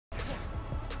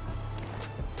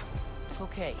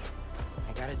Okay,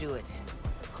 I gotta do it.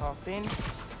 Call Finn,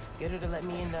 get her to let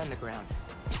me in the underground.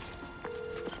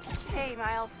 Hey,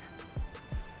 Miles.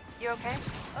 You okay?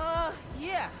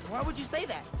 Yeah. Why would you say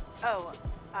that? Oh,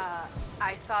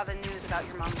 I saw the news about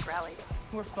your mom's rally.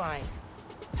 We're fine.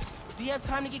 Do you have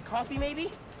time to get coffee,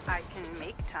 maybe? I can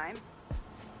make time.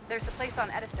 There's a place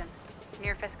on Edison,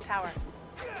 near Fisk Tower.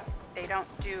 They don't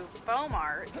do foam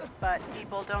art, but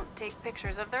people don't take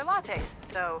pictures of their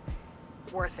lattes, so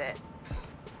worth it.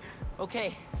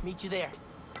 Okay, meet you there.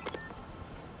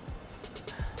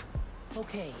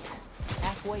 Okay,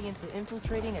 halfway into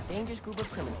infiltrating a dangerous group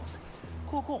of criminals.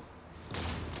 Cool, cool.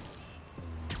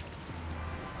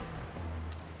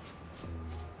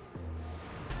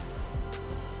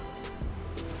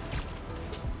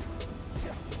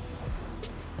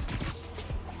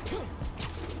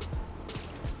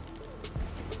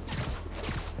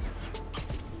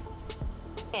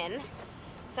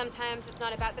 Sometimes it's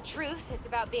not about the truth, it's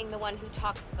about being the one who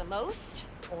talks the most,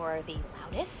 or the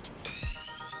loudest.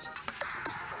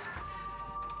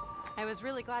 I was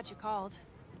really glad you called.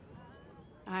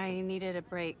 I needed a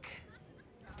break.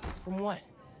 From what?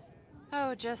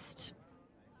 Oh, just...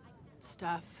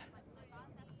 stuff.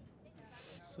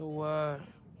 So,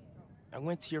 I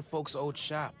went to your folks' old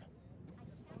shop.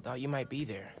 Thought you might be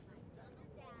there.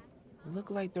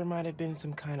 Looked like there might have been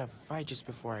some kind of fight just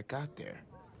before I got there.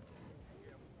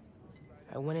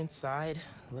 I went inside,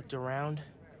 looked around,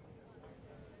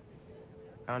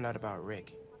 found out about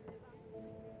Rick.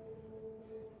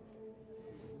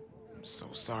 I'm so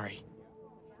sorry.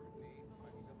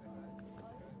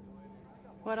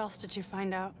 What else did you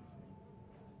find out?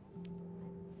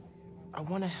 I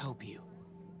want to help you.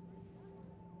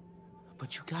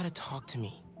 But you gotta talk to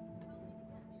me.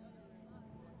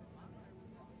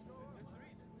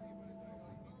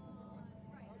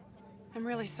 I'm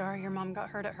really sorry your mom got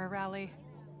hurt at her rally.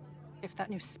 If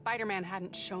that new Spider-Man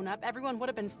hadn't shown up, everyone would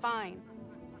have been fine.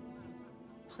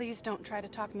 Please don't try to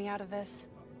talk me out of this.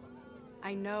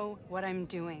 I know what I'm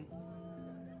doing.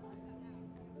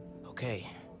 Okay.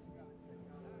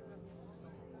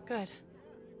 Good.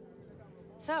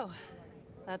 So,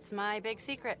 that's my big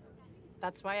secret.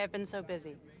 That's why I've been so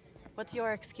busy. What's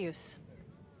your excuse?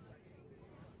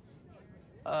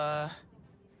 Well,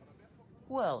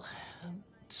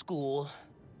 school,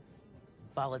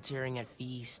 volunteering at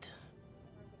Feast.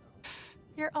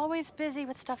 You're always busy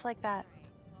with stuff like that.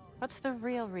 What's the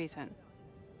real reason?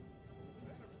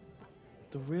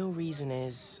 The real reason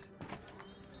is...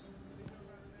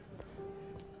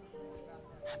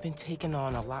 I've been taking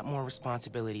on a lot more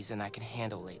responsibilities than I can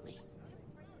handle lately.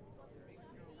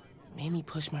 Made me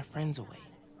push my friends away.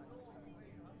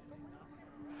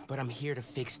 But I'm here to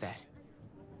fix that.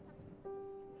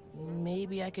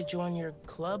 Maybe I could join your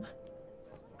club?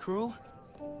 Crew?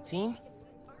 Team?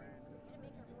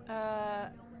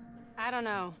 I don't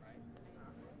know.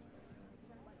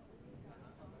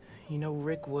 You know,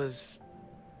 Rick was...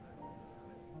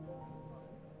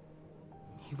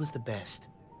 He was the best.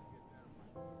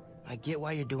 I get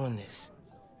why you're doing this.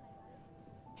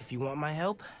 If you want my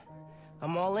help,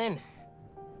 I'm all in.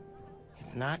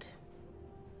 If not,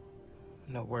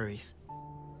 no worries.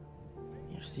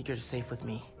 Your secret is safe with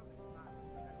me.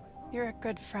 You're a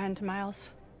good friend, Miles.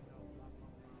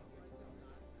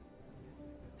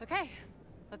 Okay,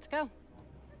 let's go.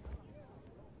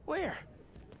 Where?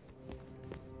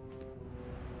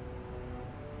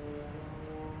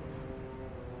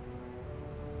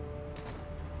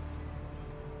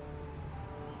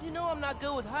 You know I'm not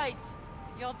good with heights.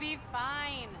 You'll be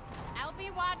fine. I'll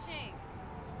be watching.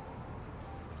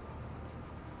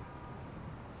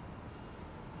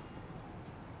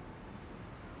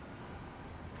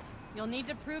 You'll need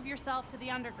to prove yourself to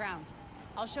the Underground.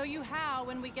 I'll show you how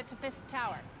when we get to Fisk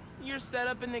Tower. You're set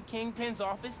up in the Kingpin's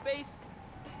office space?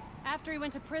 After he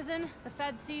went to prison, the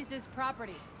feds seized his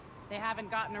property. They haven't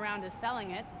gotten around to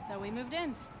selling it, so we moved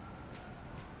in.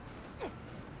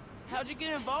 How'd you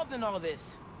get involved in all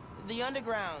this? The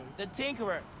Underground, the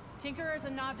Tinkerer. Tinkerer's a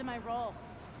nod to my role.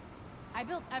 I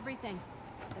built everything.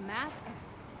 The masks,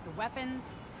 the weapons.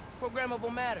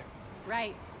 Programmable matter.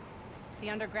 Right. The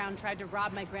Underground tried to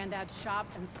rob my granddad's shop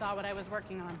and saw what I was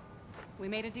working on. We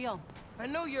made a deal. I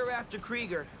know you're after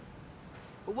Krieger,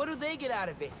 but what do they get out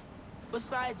of it?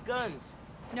 Besides guns?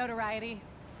 Notoriety.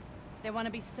 They want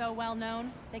to be so well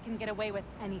known, they can get away with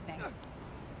anything.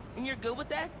 And you're good with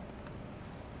that?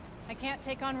 I can't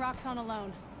take on Roxxon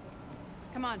alone.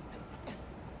 Come on.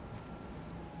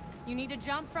 You need to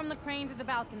jump from the crane to the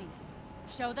balcony.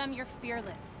 Show them you're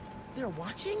fearless. They're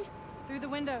watching? Through the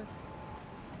windows.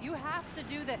 You have to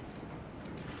do this.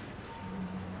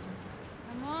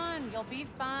 Come on, you'll be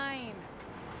fine.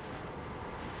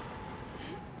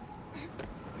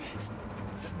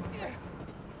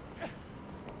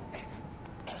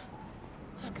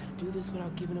 do this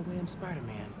without giving away I'm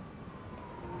Spider-Man.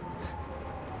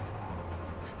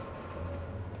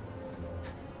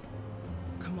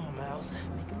 Come on, Miles.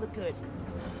 Make it look good.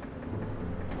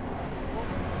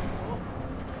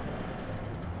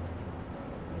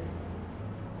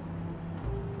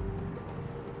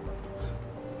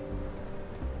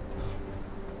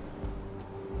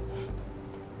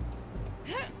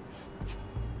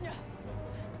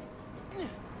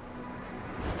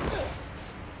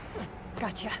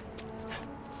 Gotcha.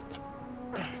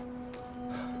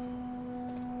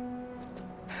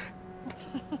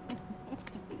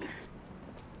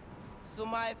 So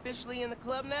am I officially in the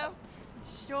club now?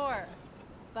 Sure.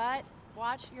 But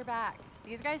watch your back.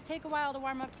 These guys take a while to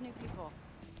warm up to new people.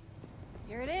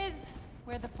 Here it is,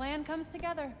 where the plan comes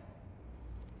together.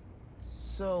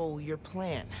 So, your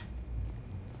plan.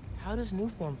 How does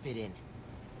Newform fit in?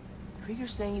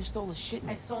 Krieger's saying you stole a I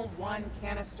shipment. stole one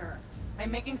canister. I'm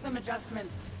making some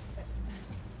adjustments.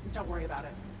 Don't worry about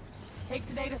it. Take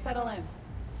today to settle in.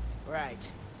 Right.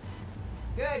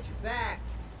 Good, you're back.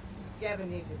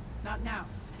 Gavin needs you. Not now.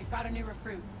 You've got a new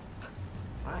recruit.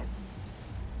 Fine.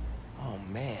 Oh,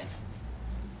 man.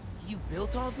 You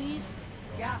built all these?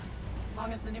 Yeah. As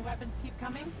long as the new weapons keep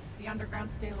coming, the underground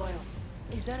stay loyal.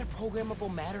 Is that a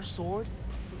programmable matter sword?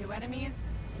 New enemies,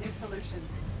 new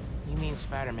solutions. You mean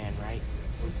Spider-Man, right?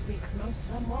 This week's most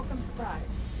unwelcome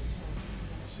surprise.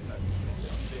 Sid, what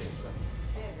is this?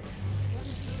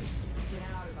 Get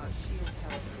out about SHIELD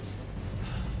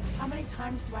calibration. How many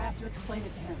times do I have to explain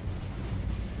it to him?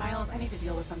 Miles, I need to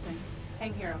deal with something.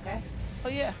 Hang here, okay? Oh,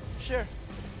 yeah, sure.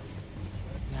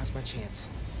 Now's my chance.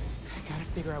 I gotta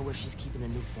figure out where she's keeping the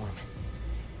new form.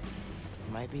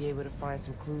 Might be able to find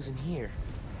some clues in here.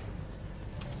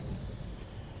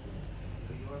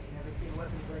 New York never seen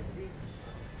weapons like these.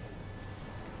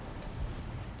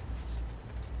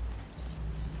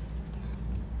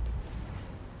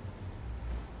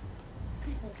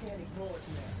 People can't ignore it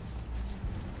now.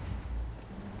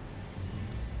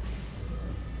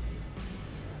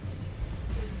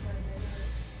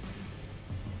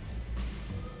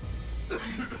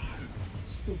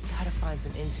 We gotta find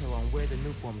some intel on where the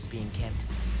new form is being kept.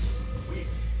 Weird.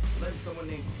 Letting someone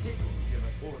named Tickle give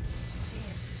us orders.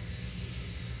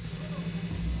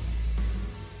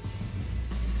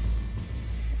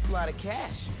 It's a lot of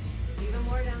cash. Even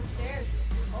more downstairs.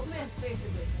 Old man's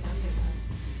basically funding us.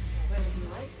 Whether he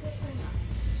likes it or not.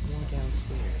 More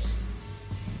downstairs.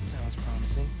 Sounds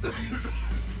promising.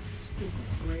 Stupid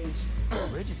bridge.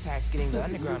 Bridge attack's getting the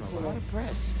underground a lot of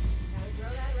press. Gotta grow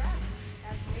that rap.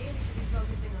 As for me, we should be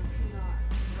focusing on PR,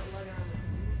 not lugging around this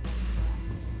new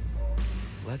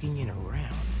crap. Lugging it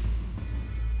around.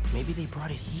 Maybe they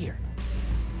brought it here.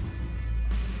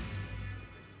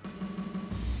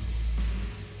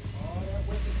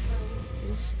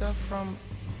 This stuff from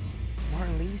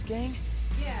Martin Lee's gang?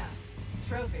 Yeah,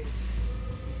 trophies.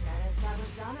 Gotta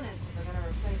establish dominance if we're gonna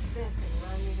replace Fisk and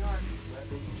run New York.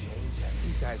 Weapons change at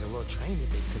These guys are well trained if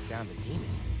they took down the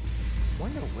demons.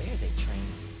 Wonder where they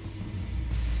trained.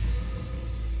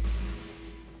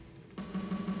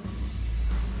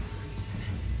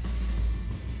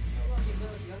 How long you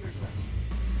been at the underground?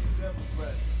 Devil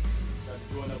threat. Got to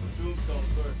join up with Tombstone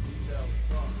first. He said I was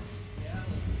strong. Yeah,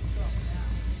 let's do something now.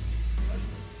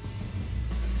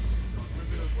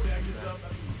 Ripping those jackets up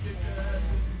after we kick their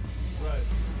asses. Right.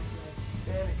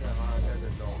 Danica hard as a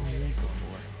Seen dog. these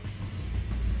before.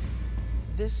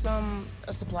 This,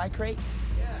 a supply crate?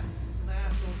 Yeah, some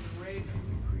assholes been raiding her.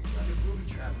 Like a booby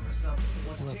trapping or something.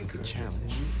 Once Love a Tinker good gets the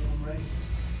challenge. new form ready.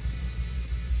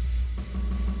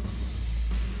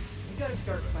 We gotta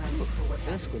start planning for what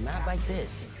happens. Fisk would not like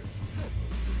this.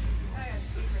 I had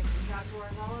secrets and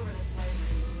trapdoors all over this place.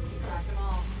 We cracked them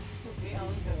all. We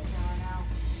own this tower now.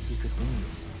 Secret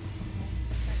rooms.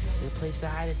 They're a place to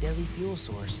hide a deadly fuel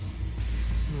source.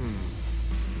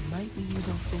 Might be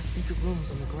using Fisk's secret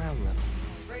rooms on the ground level.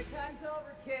 Break time's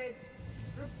over, kids.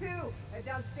 Group 2, head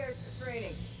downstairs for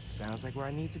training. Sounds like where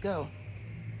I need to go.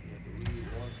 Can't believe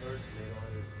one person made all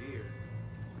this gear.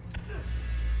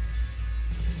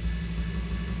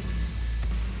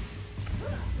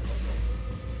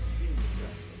 Seen this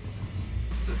guy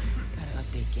somewhere. Gotta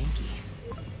update Genki.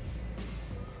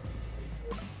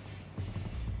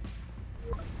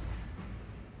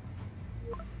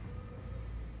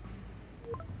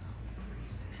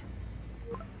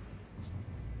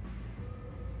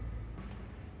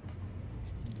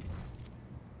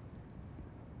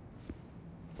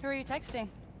 Who are you texting?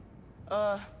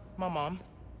 My mom.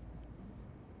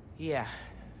 Yeah,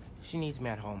 she needs me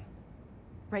at home.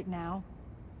 Right now?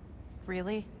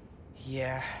 Really?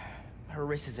 Yeah, her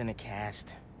wrist is in a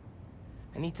cast.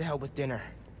 I need to help with dinner.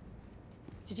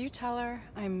 Did you tell her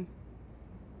I'm...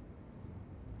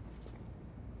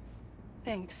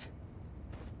 Thanks.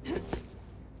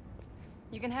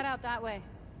 You can head out that way.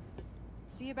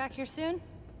 See you back here soon?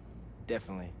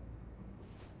 Definitely.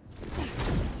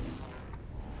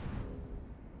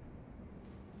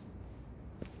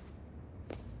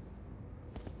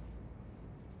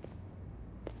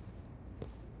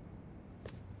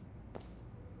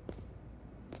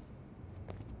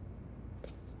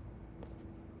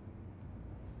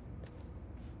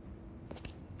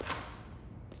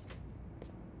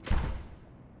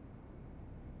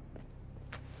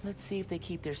 Let's see if they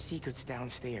keep their secrets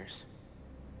downstairs.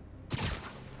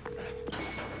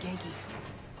 Genki,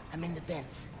 I'm in the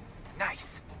vents.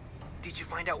 Nice. Did you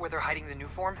find out where they're hiding the new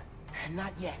form?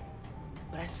 Not yet,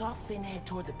 but I saw Finn head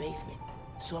toward the basement,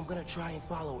 so I'm gonna try and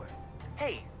follow her.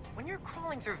 Hey, when you're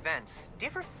crawling through vents, do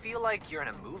you ever feel like you're in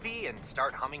a movie and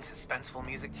start humming suspenseful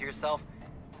music to yourself?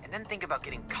 And then think about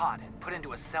getting caught and put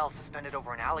into a cell suspended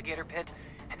over an alligator pit,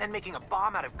 and then making a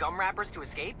bomb out of gum wrappers to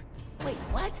escape? Wait,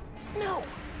 what? No!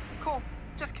 Cool.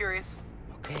 Just curious.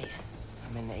 Okay,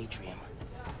 I'm in the atrium.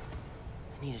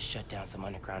 I need to shut down some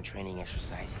underground training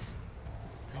exercises.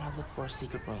 Then I'll look for a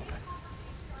secret room.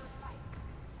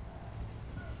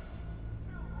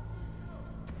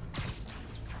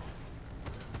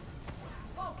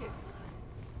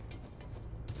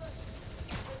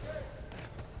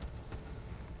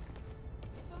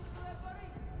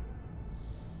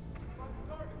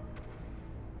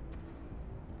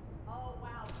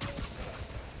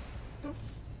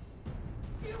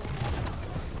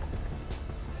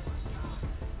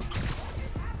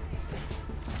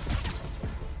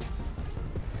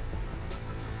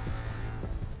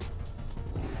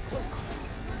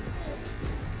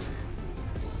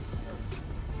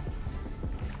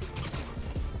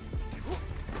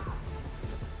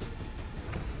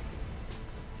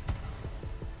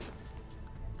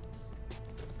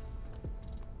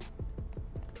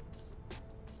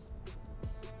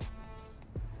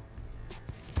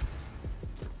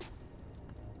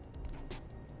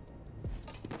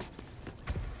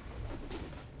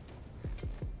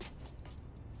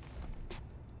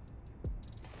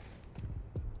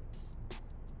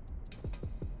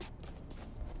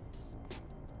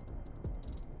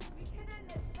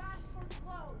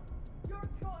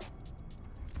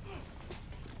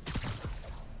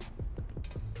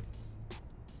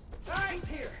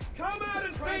 Here! Come out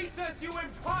and face us, you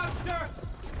imposter!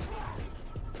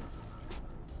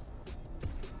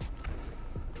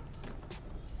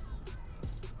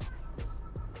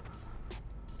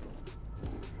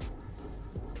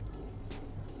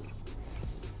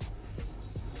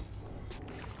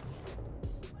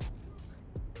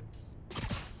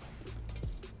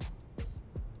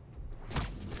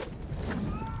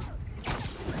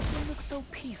 You look so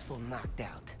peaceful, knocked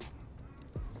out.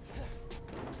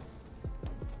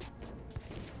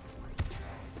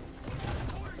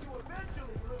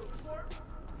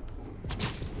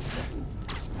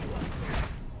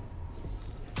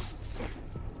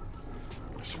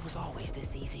 Wish it was always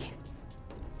this easy.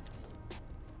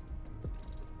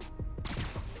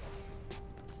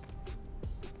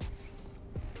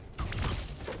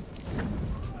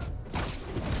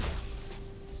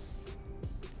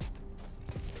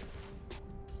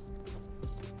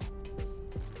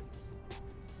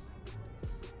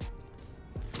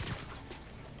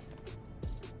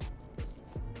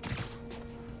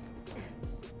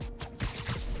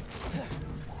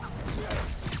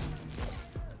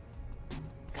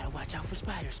 Watch out for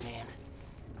spiders, man.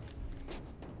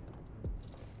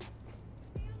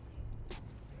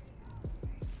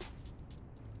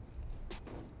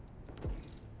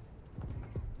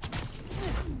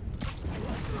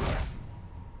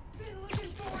 Been looking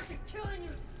forward to killing you,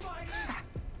 spider!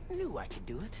 Knew I could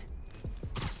do it.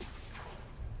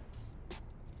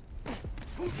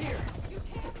 Who's here? You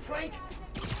can't, Frank!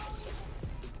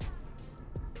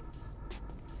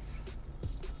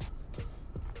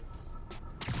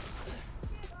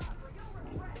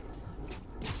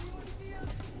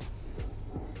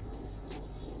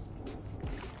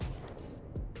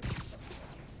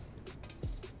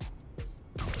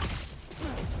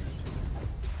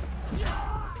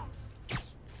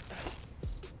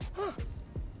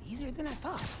 Easier than I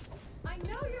thought. I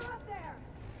know you're up there!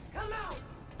 Come out!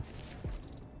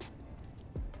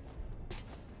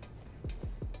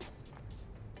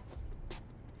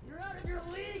 You're out of your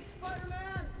league,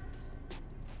 Spider-Man!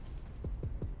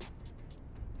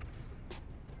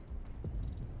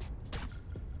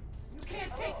 You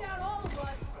can't take down all of us!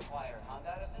 Require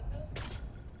combat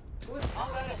assistance?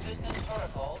 Combat assistance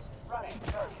protocols running.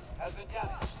 Target has been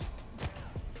damaged.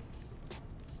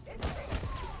 It's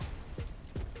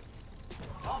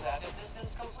Combat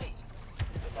assistance complete.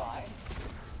 Goodbye.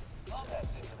 Combat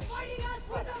simulation. Fighting us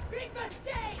was a big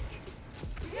mistake!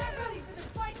 Get ready for this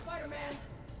fight, Spider-Man!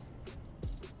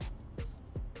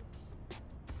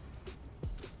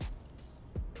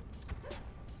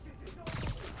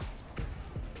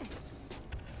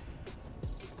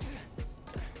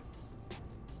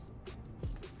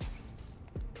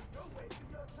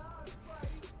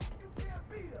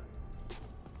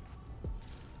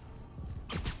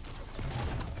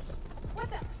 What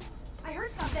the? I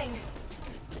heard something!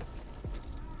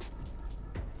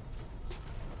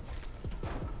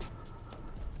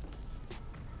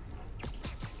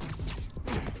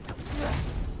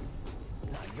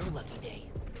 Not your lucky day.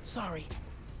 Sorry.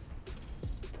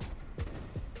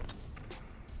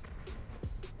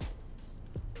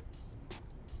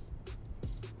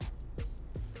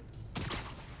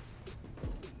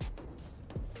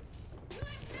 You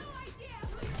have no idea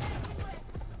who you're messing with!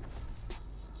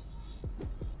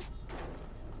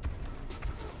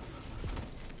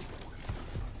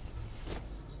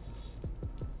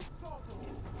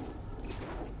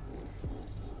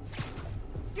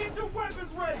 Get your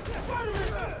weapons ready!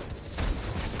 Spider-Man!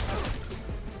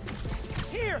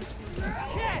 Here!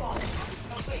 Catch!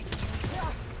 Complete.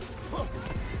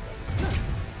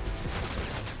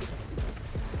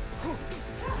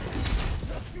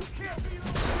 You can't be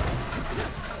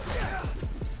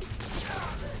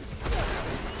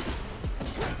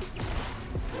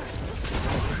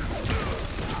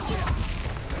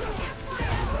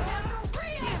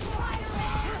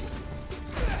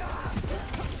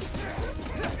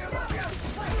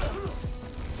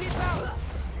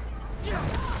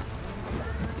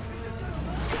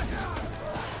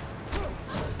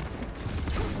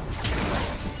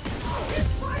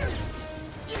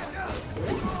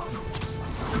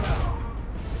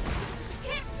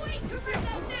Can't wait to rip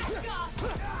that mask off!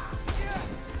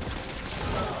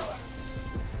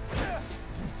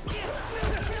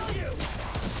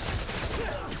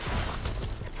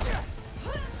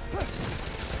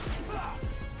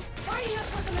 Fighting us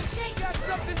was a mistake! Got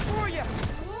something for you!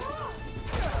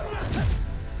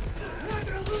 We're not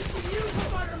gonna lose to you,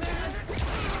 Spider-Man!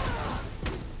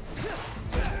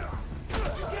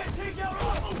 You can't take out all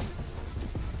of them!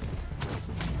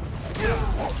 Good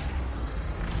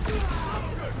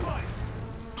fight!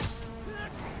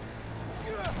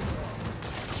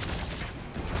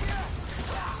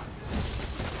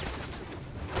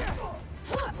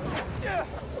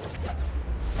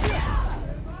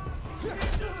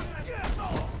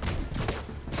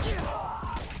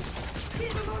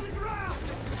 Keep him on the ground!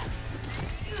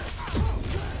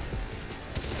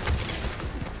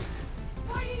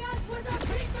 Fighting us was a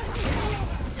big mistake!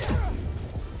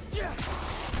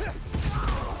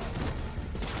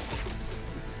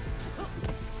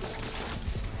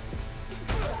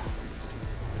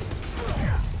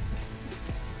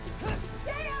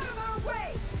 Stay out of our way!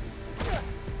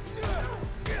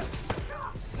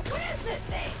 What is this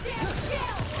thing? Damn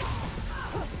skill!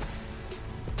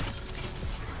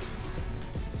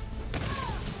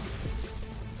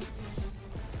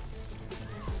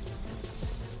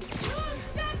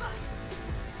 Stand by!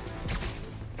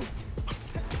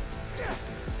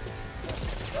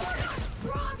 You're not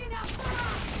strong enough for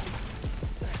us!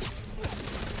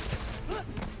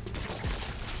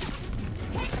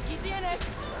 Aquí tienes!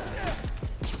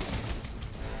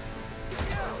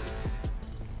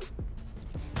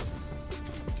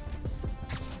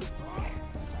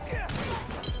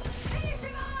 Finish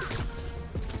him off!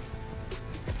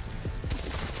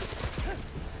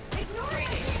 Ignore it!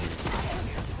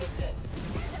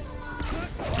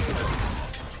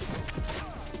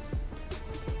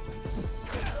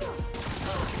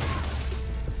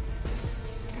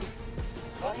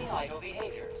 Funny idle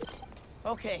behaviors.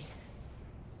 Okay.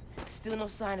 Still no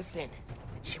sign of Finn.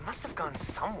 She must have gone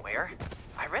somewhere.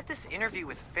 I read this interview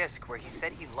with Fisk where he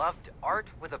said he loved art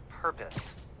with a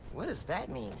purpose. What does that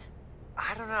mean?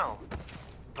 I don't know.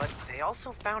 But they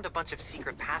also found a bunch of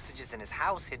secret passages in his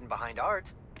house hidden behind art.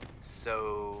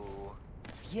 So...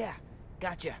 Yeah,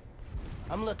 gotcha.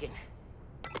 I'm looking.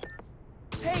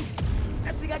 Hey!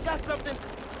 I think I got something!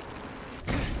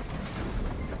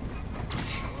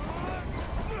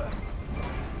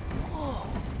 Whoa!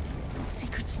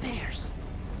 Secret stairs.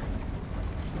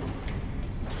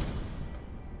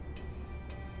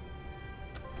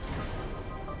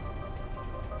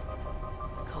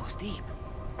 Goes deep.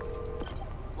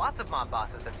 Lots of mob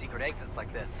bosses have secret exits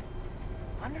like this.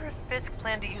 Wonder if Fisk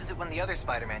planned to use it when the other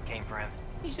Spider-Man came for him.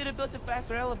 He should have built a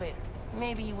faster elevator.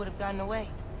 Maybe he would have gotten away.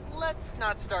 Let's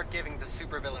not start giving the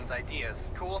supervillains ideas,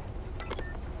 cool?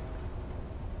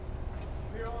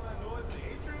 Hear all that noise in the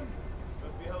atrium?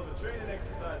 Must be training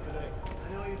exercise today.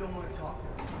 I know you don't want to talk,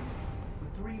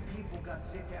 but 3 people got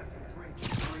sick after the bridge.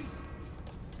 3! You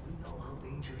know how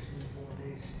dangerous Uniform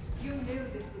is. You knew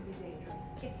this would be dangerous.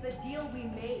 It's the deal we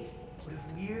made. But if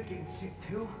we're getting sick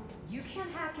too? You can't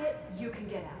hack it, you can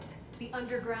get out. The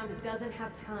underground doesn't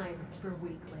have time for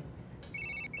weaklings.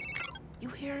 You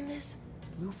hearing this?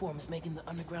 Nuform is making the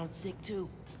underground sick too.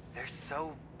 They're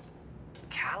so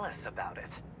callous about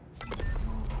it.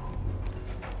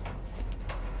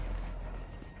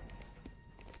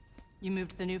 You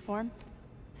moved the new form?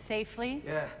 Safely?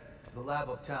 Yeah, the lab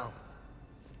uptown.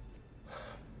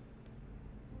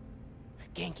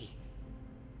 Genki,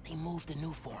 they moved the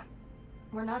Nuform.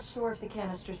 We're not sure if the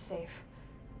canister's safe.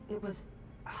 It was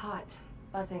hot,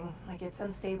 buzzing, like it's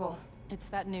unstable. It's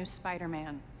that new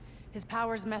Spider-Man. His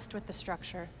powers messed with the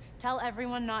structure. Tell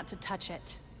everyone not to touch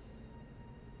it.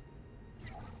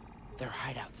 They're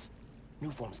hideouts.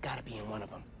 Nuform's gotta be in one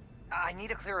of them. I need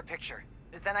a clearer picture.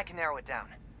 Then I can narrow it down.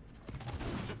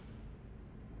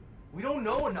 We don't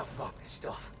know enough about this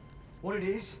stuff. What it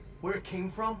is, where it came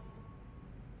from.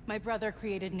 My brother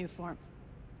created Nuform.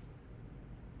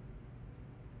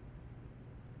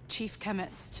 Chief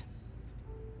chemist.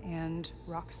 And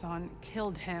Roxxon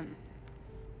killed him.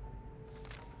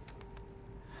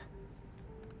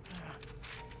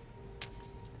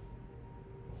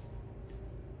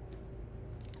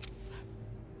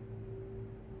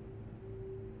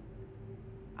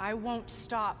 I won't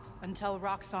stop until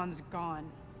Roxxon's gone.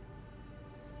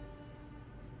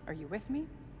 Are you with me?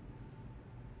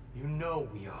 You know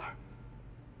we are.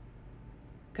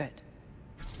 Good.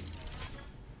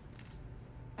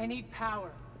 I need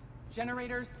power.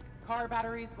 Generators, car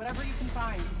batteries, whatever you can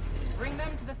find. Bring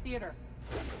them to the theater.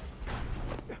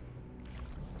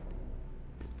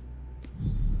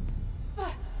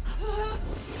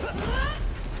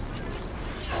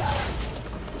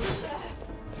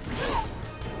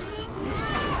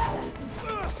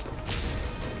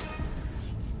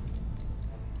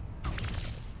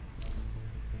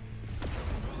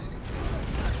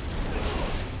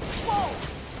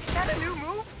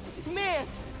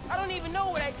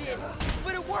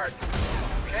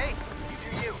 Okay, you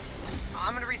do you.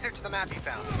 I'm gonna research the map you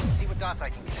found. See what dots I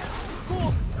can get out.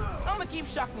 Cool. I'm gonna keep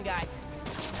shocking guys.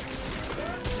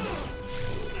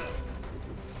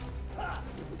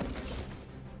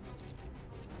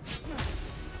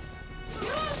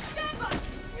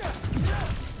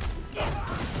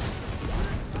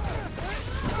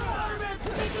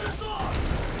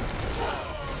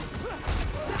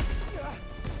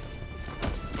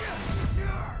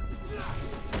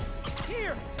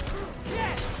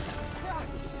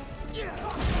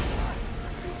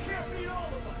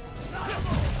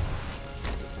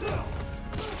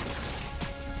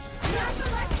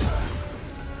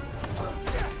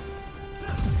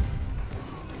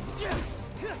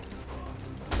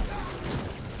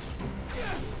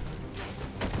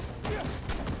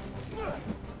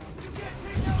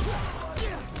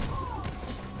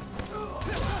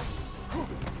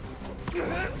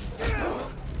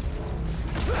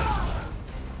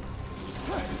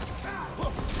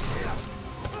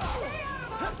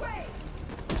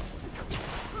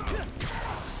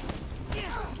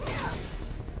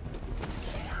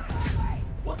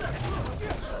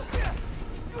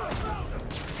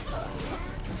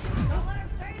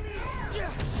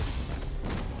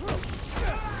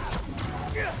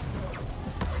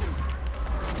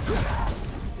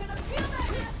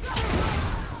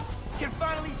 Can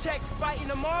finally check fighting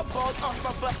the mob balls off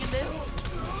my bucket list.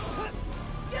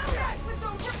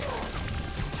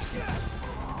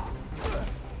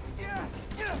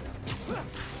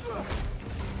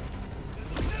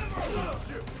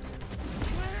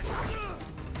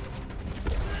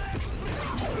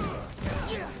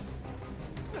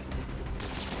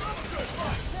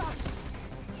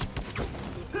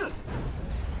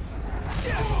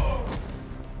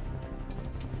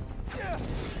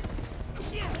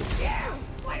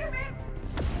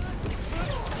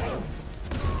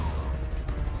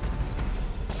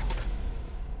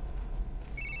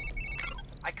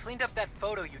 I cleaned up that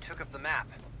photo you took of the map.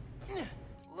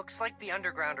 Looks like the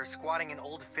underground are squatting in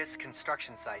old Fisk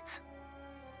construction sites.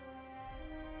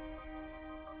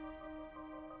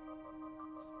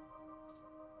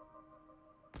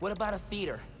 What about a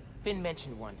theater? Finn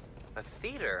mentioned one. A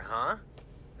theater, huh?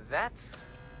 That's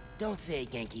Don't say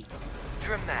it, Genki.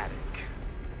 dramatic.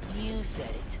 You said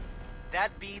it.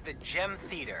 That'd be the Gem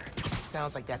Theater.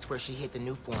 Sounds like that's where she hit the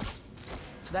Nuform.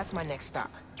 So that's my next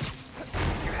stop.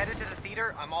 If you're headed to the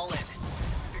theater, I'm all in.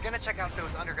 If you're gonna check out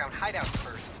those underground hideouts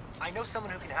first, I know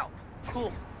someone who can help.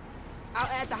 Cool. I'll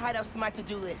add the hideouts to my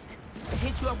to-do list. I'll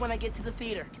hit you up when I get to the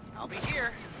theater. I'll be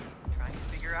here, trying to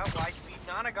figure out why Speed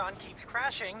Nonagon keeps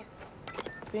crashing.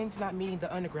 Finn's not meeting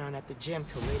the underground at the gym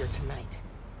till later tonight.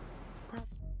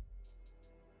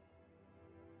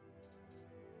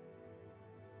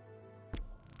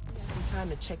 Some time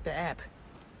to check the app,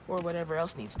 or whatever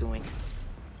else needs doing.